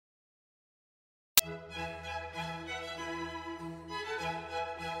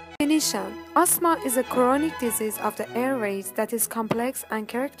Definition: asthma is a chronic disease of the airways that is complex and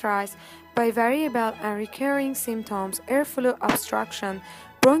characterized by variable and recurring symptoms, airflow obstruction,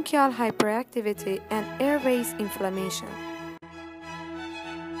 bronchial hyperreactivity, and airways inflammation.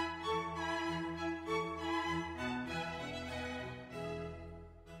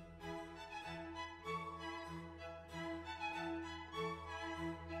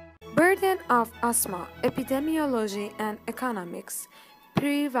 Burden of asthma, epidemiology and economics.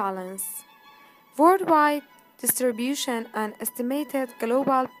 Prevalence. Worldwide distribution and estimated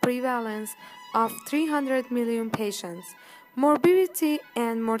global prevalence of 300 million patients. Morbidity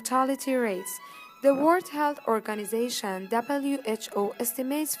and mortality rates. The World Health Organization (WHO)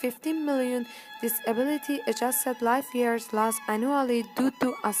 estimates 15 million disability-adjusted life years lost annually due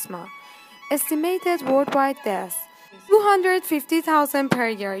to asthma. Estimated worldwide deaths: 250,000 per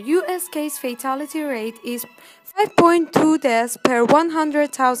year. U.S. case fatality rate is 5.2 deaths per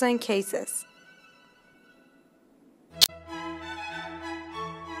 100,000 cases.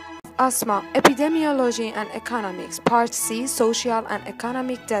 Asthma, epidemiology and economics. Part C, social and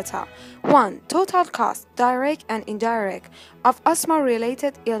economic data. 1. Total cost, direct and indirect, of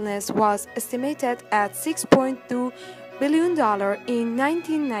asthma-related illness was estimated at $6.2 billion in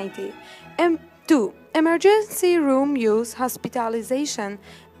 1990. 2. Emergency room use, hospitalization,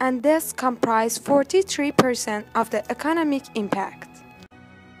 and deaths comprise 43% of the economic impact.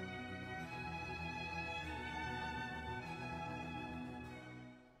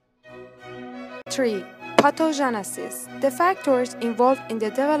 3. Pathogenesis. The factors involved in the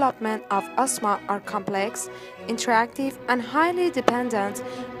development of asthma are complex, interactive, and highly dependent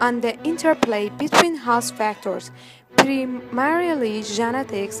on the interplay between host factors, primarily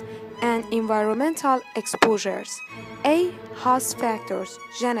genetics, and environmental exposures. A. Host factors,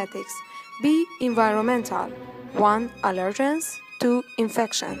 genetics. B. Environmental. 1. Allergens. 2.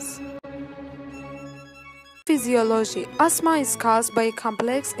 Infections. Physiology. Asthma is caused by a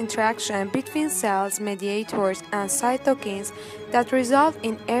complex interaction between cells, mediators, and cytokines that result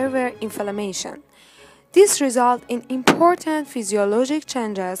in airway inflammation. This results in important physiologic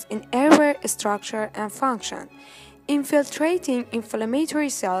changes in airway structure and function. Infiltrating inflammatory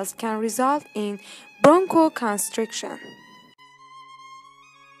cells can result in bronchoconstriction.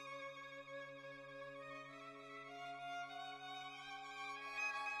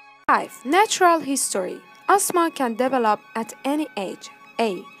 5. Natural history. Asthma can develop at any age.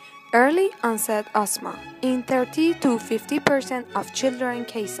 A. Early onset asthma, in 30 to 50% of children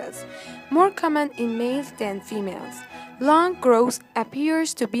cases, more common in males than females. Lung growth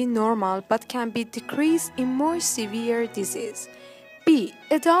appears to be normal but can be decreased in more severe disease. B.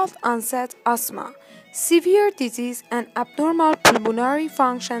 Adult onset asthma, severe disease and abnormal pulmonary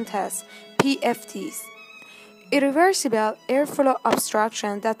function tests, PFTs. Irreversible airflow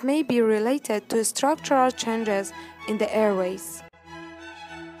obstruction that may be related to structural changes in the airways.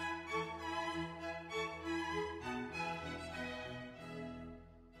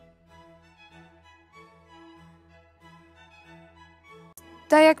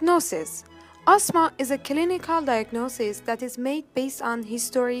 Diagnosis. Asthma is a clinical diagnosis that is made based on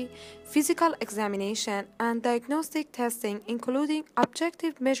history, physical examination, and diagnostic testing, including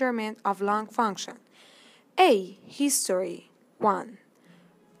objective measurement of lung function. A. History. 1.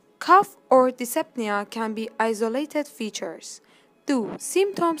 Cough or dyspnea can be isolated features. 2.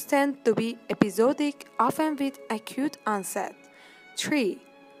 Symptoms tend to be episodic, often with acute onset. 3.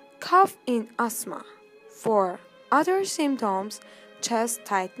 Cough in asthma. 4. Other symptoms: chest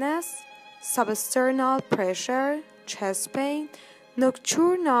tightness, substernal pressure, chest pain,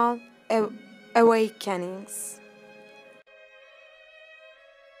 nocturnal awakenings.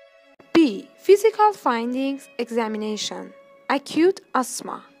 B. Physical findings examination. Acute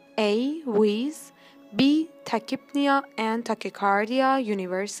asthma. A. Wheeze. B. Tachypnea and tachycardia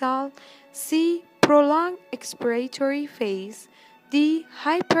universal. C. Prolonged expiratory phase. D.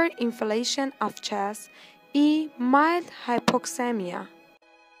 Hyperinflation of chest. E. Mild hypoxemia.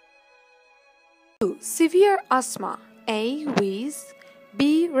 2. Severe asthma. A. Wheeze.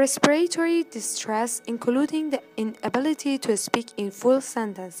 B. Respiratory distress, including the inability to speak in full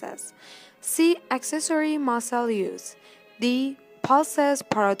sentences. C. Accessory muscle use. D. Pulsus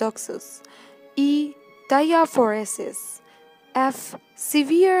paradoxus. E. Diaphoresis. F.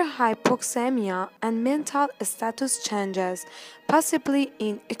 Severe hypoxemia and mental status changes, possibly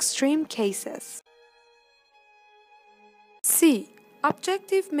in extreme cases. C.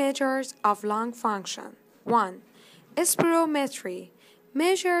 Objective measures of lung function. 1. Spirometry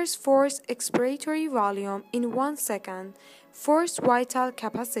measures forced expiratory volume in 1 second, forced vital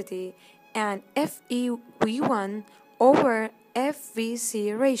capacity, and FEV1 over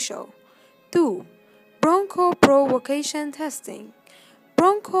FVC ratio. 2. Bronchoprovocation testing.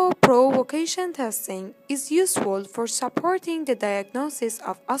 Bronchoprovocation testing is useful for supporting the diagnosis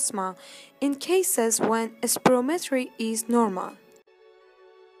of asthma in cases when spirometry is normal.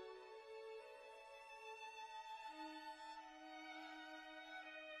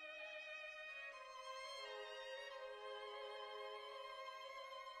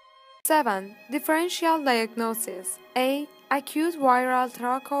 Seven. Differential diagnosis. A. Acute viral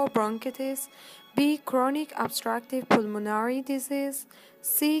trachobronchitis. B. Chronic obstructive pulmonary disease.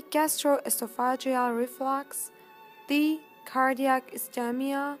 C. Gastroesophageal reflux. D. Cardiac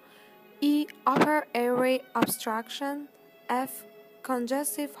ischemia. E. Upper airway obstruction. F.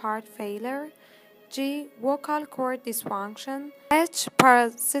 Congestive heart failure. G. Vocal cord dysfunction. H.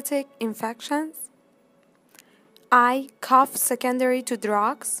 Parasitic infections. I. Cough secondary to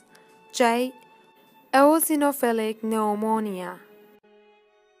drugs. J. Eosinophilic pneumonia.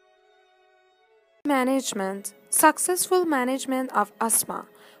 Management. Successful management of asthma.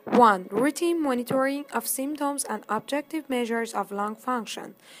 1. Routine monitoring of symptoms and objective measures of lung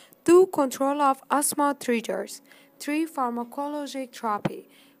function. 2. Control of asthma triggers. 3. Pharmacologic therapy.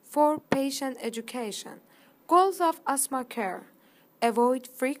 4. Patient education. Goals of asthma care. Avoid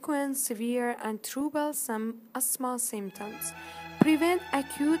frequent, severe, and troublesome asthma symptoms. Prevent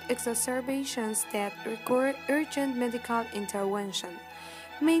acute exacerbations that require urgent medical intervention.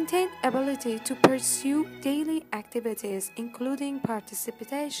 Maintain ability to pursue daily activities, including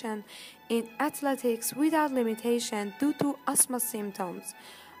participation in athletics without limitation due to asthma symptoms.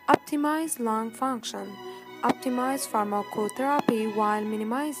 Optimize lung function. Optimize pharmacotherapy while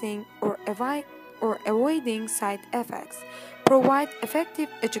minimizing or avoiding side effects. Provide effective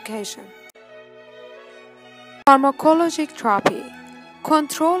education. Pharmacologic therapy.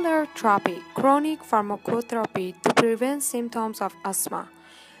 Controller therapy, chronic pharmacotherapy to prevent symptoms of asthma.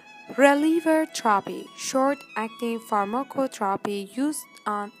 Reliever therapy, short-acting pharmacotherapy used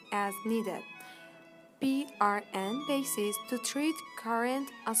on as needed. PRN basis to treat current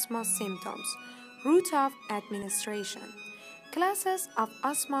asthma symptoms. Route of administration. Classes of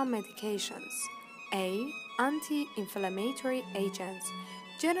asthma medications. A. Anti-inflammatory agents,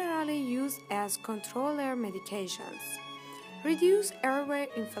 generally used as controller medications. Reduce airway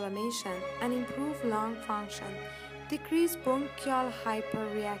inflammation and improve lung function. Decrease bronchial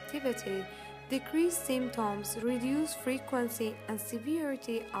hyperreactivity. Decrease symptoms. Reduce frequency and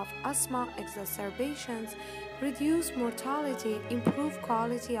severity of asthma exacerbations. Reduce mortality. Improve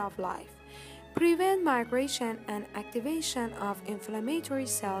quality of life. Prevent migration and activation of inflammatory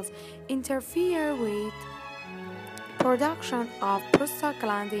cells. Interfere with production of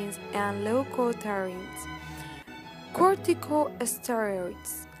prostaglandins and leukotrienes.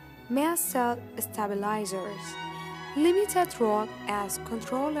 Corticosteroids, mast cell stabilizers. Limited role as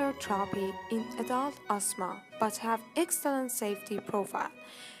controller therapy in adult asthma, but have excellent safety profile.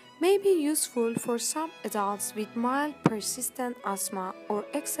 May be useful for some adults with mild persistent asthma or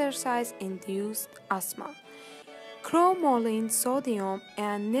exercise-induced asthma. Cromolyn sodium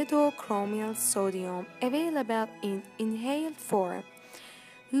and nitrochromial sodium available in inhaled form.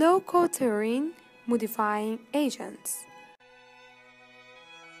 Leukotriene modifying agents.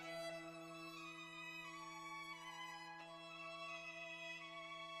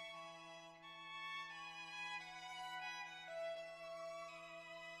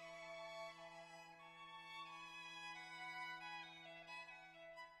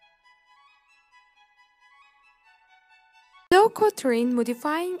 Leukotriene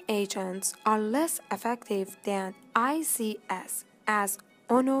modifying agents are less effective than ICS as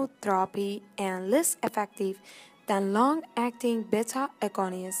onotherapy and less effective than long-acting beta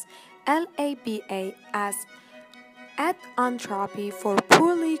agonists LABA as add-on therapy for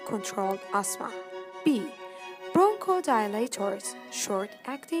poorly controlled asthma. B. Bronchodilators,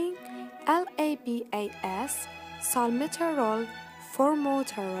 short-acting LABAs, salmeterol,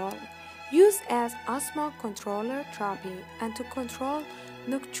 formoterol, used as asthma controller therapy and to control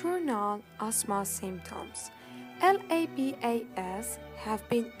nocturnal asthma symptoms. LABAs have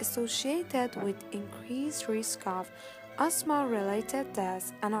been associated with increased risk of asthma-related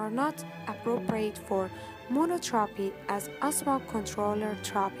deaths and are not appropriate for monotherapy as asthma controller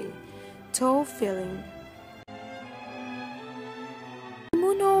therapy. Toe filling.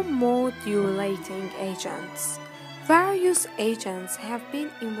 Immunomodulating agents. Various agents have been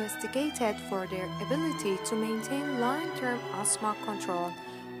investigated for their ability to maintain long-term asthma control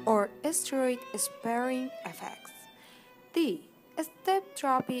or steroid-sparing effects. D. Step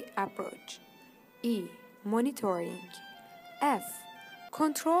therapy approach. E. Monitoring. F.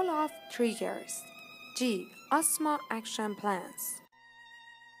 Control of triggers. G. G. Asthma action plans.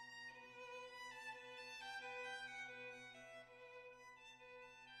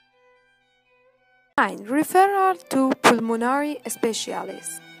 9. Referral to pulmonary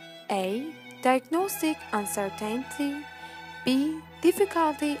specialist. A. Diagnostic uncertainty. B.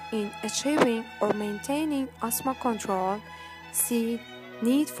 Difficulty in achieving or maintaining asthma control. C.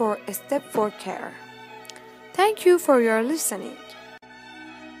 Need for step 4 care. Thank you for your listening.